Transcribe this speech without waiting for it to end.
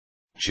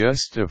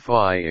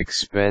Justify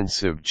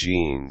expensive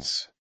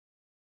jeans.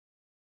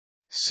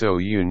 So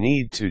you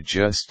need to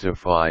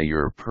justify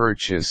your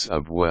purchase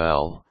of,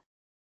 well,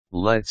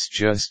 let's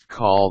just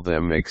call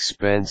them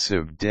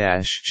expensive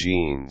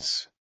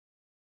jeans.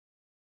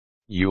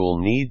 You'll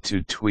need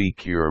to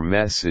tweak your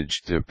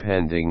message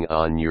depending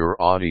on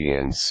your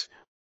audience,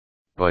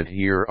 but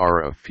here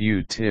are a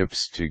few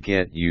tips to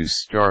get you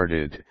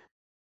started.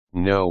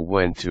 Know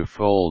when to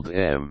fold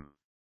them.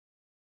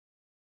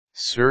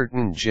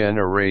 Certain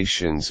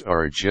generations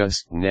are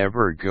just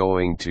never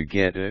going to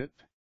get it.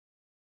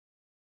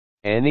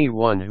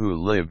 Anyone who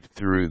lived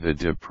through the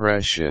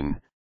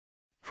Depression,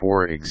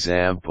 for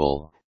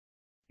example,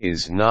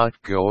 is not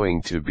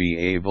going to be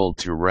able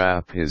to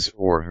wrap his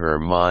or her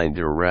mind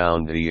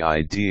around the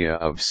idea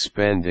of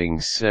spending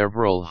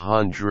several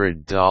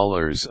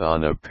 $100s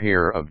on a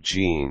pair of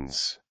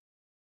jeans.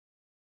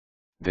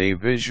 They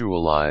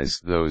visualize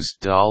those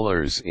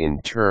dollars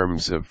in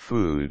terms of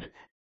food,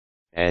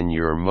 and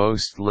your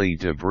mostly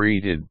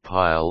debrided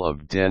pile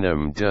of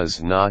denim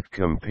does not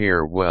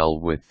compare well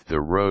with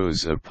the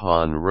rows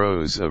upon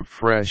rows of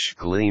fresh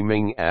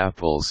gleaming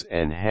apples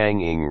and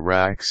hanging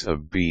racks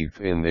of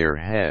beef in their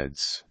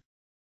heads.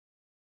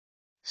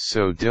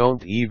 So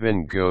don't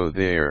even go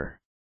there.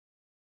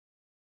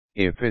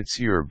 If it's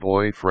your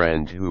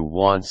boyfriend who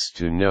wants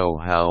to know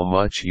how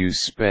much you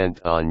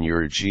spent on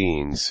your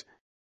jeans,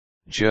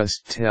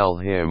 just tell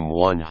him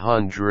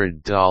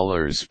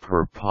 $100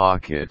 per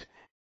pocket,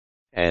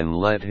 and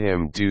let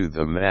him do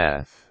the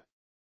math.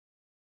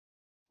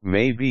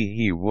 Maybe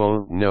he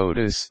won't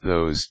notice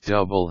those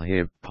double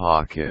hip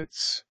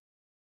pockets.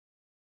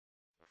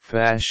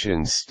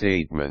 Fashion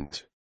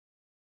statement.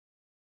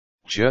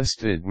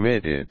 Just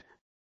admit it,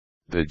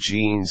 the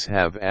jeans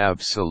have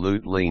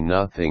absolutely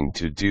nothing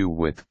to do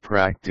with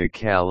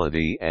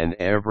practicality and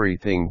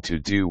everything to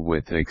do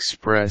with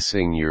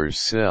expressing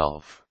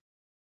yourself.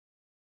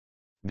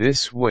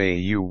 This way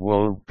you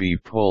won't be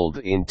pulled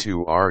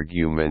into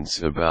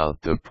arguments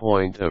about the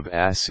point of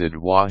acid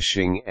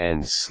washing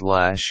and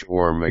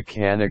or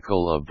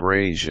mechanical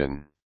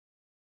abrasion.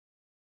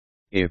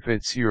 If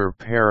it's your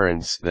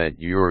parents that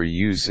you're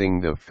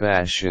using the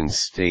fashion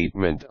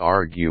statement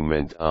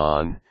argument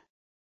on,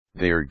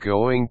 they're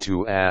going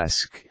to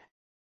ask,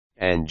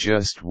 and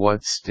just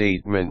what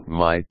statement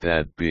might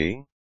that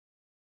be?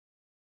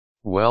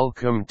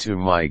 Welcome to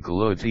my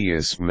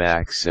gluteus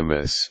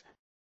maximus.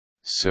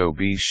 So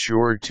be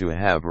sure to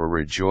have a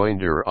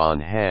rejoinder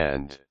on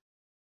hand.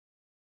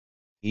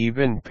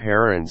 Even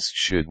parents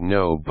should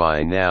know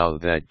by now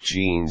that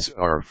jeans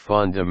are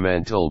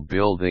fundamental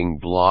building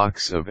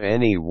blocks of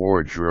any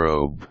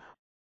wardrobe,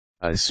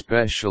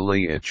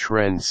 especially a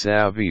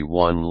trend-savvy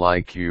one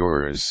like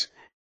yours,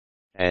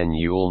 and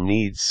you'll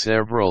need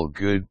several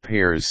good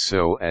pairs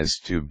so as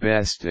to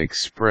best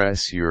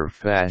express your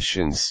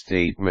fashion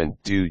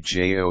statement. Do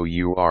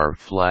your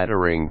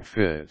flattering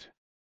fit.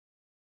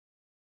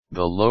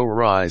 The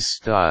low-rise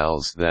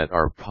styles that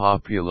are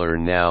popular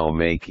now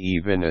make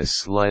even a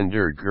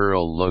slender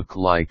girl look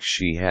like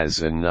she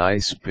has a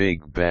nice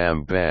big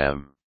bam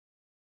bam.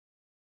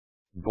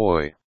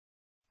 Boy,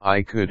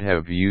 I could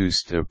have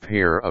used a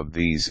pair of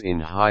these in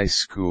high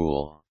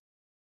school.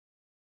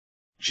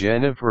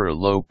 Jennifer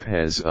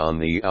Lopez, on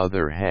the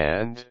other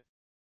hand?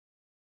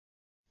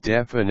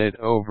 Definite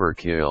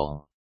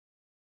overkill.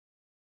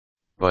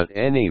 But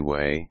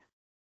anyway,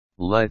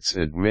 let's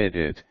admit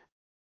it.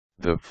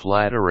 The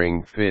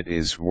flattering fit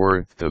is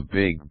worth the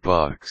big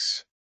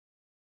bucks.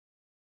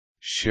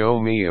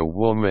 Show me a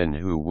woman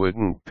who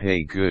wouldn't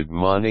pay good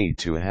money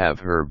to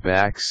have her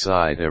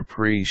backside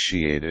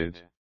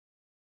appreciated.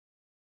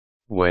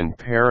 When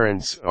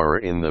parents are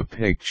in the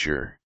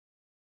picture.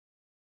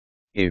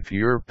 If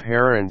your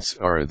parents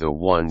are the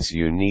ones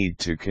you need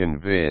to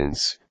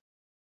convince,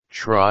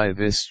 try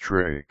this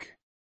trick.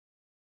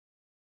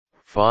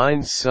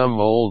 Find some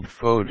old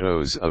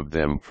photos of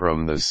them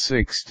from the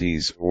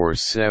 60s or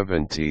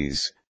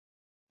 70s,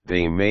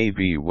 they may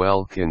be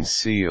well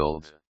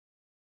concealed.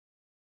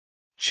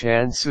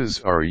 Chances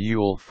are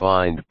you'll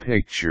find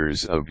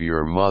pictures of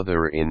your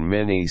mother in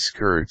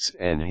miniskirts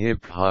and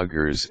hip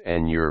huggers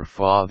and your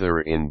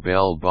father in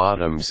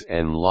bell-bottoms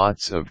and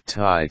lots of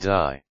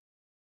tie-dye.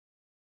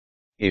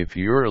 If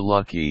you're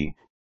lucky,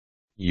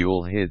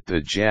 you'll hit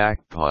the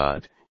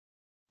jackpot.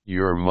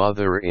 Your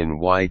mother in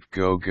white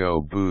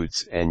go-go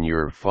boots and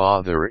your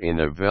father in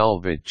a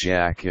velvet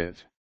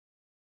jacket.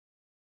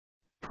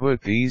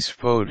 Put these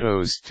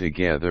photos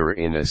together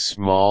in a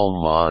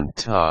small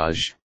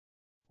montage.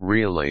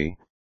 Really,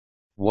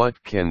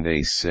 what can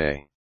they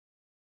say?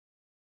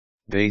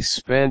 They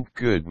spent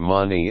good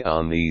money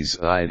on these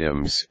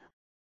items,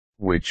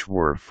 which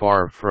were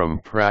far from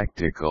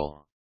practical.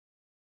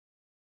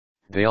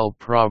 They'll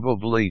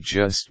probably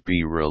just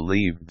be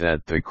relieved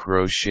that the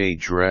crochet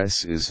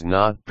dress is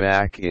not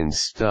back in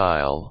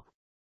style,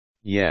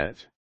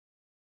 yet.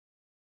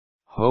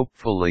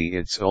 Hopefully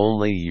it's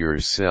only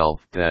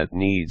yourself that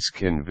needs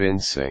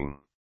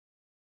convincing.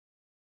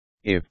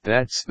 If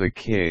that's the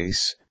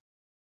case,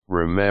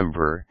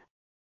 remember,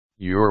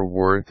 you're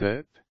worth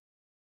it.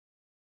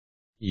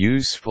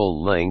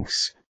 Useful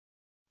links.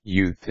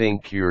 You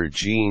think your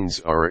jeans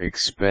are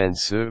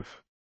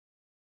expensive?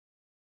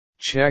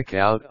 Check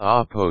out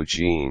Oppo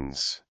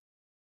Jeans.